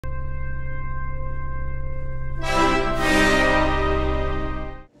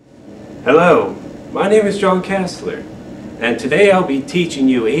Hello, my name is John Kastler, and today I'll be teaching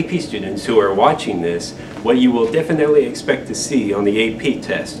you AP students who are watching this what you will definitely expect to see on the AP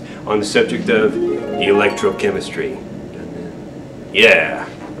test on the subject of electrochemistry. Yeah,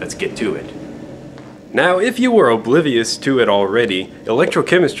 let's get to it. Now, if you were oblivious to it already,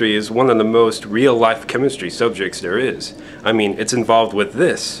 electrochemistry is one of the most real-life chemistry subjects there is. I mean, it's involved with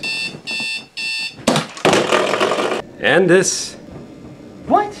this. And this.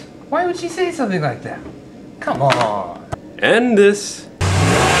 What? Why would she say something like that? Come on. And this.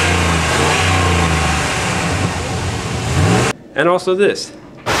 And also this.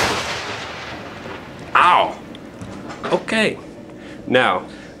 Ow! Okay. Now,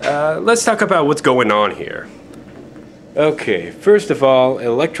 let's talk about what's going on here. Okay, first of all,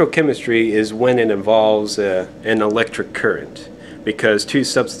 electrochemistry is when it involves an electric current, because two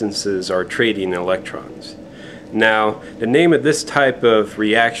substances are trading electrons. Now, the name of this type of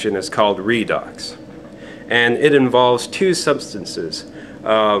reaction is called redox, and it involves two substances,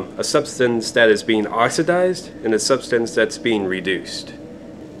 a substance that is being oxidized and a substance that's being reduced.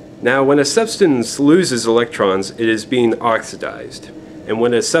 Now, when a substance loses electrons, it is being oxidized. And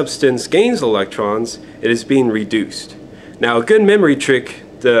when a substance gains electrons, it is being reduced. Now, a good memory trick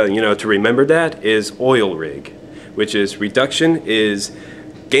to remember that is oil rig, which is reduction is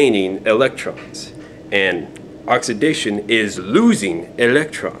gaining electrons, and oxidation is losing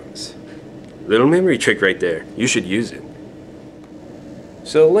electrons. Little memory trick right there. You should use it.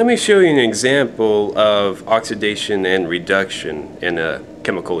 So let me show you an example of oxidation and reduction in a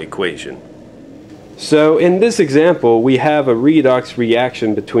chemical equation. So in this example, we have a redox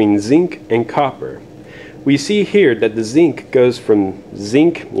reaction between zinc and copper. We see here that the zinc goes from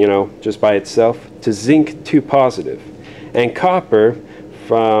zinc, just by itself, to zinc 2 positive, and copper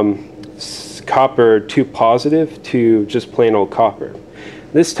from copper 2 positive to just plain old copper.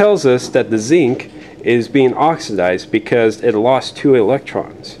 This tells us that the zinc is being oxidized because it lost 2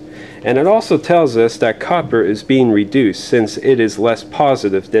 electrons. And it also tells us that copper is being reduced since it is less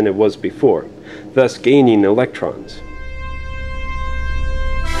positive than it was before, thus gaining electrons.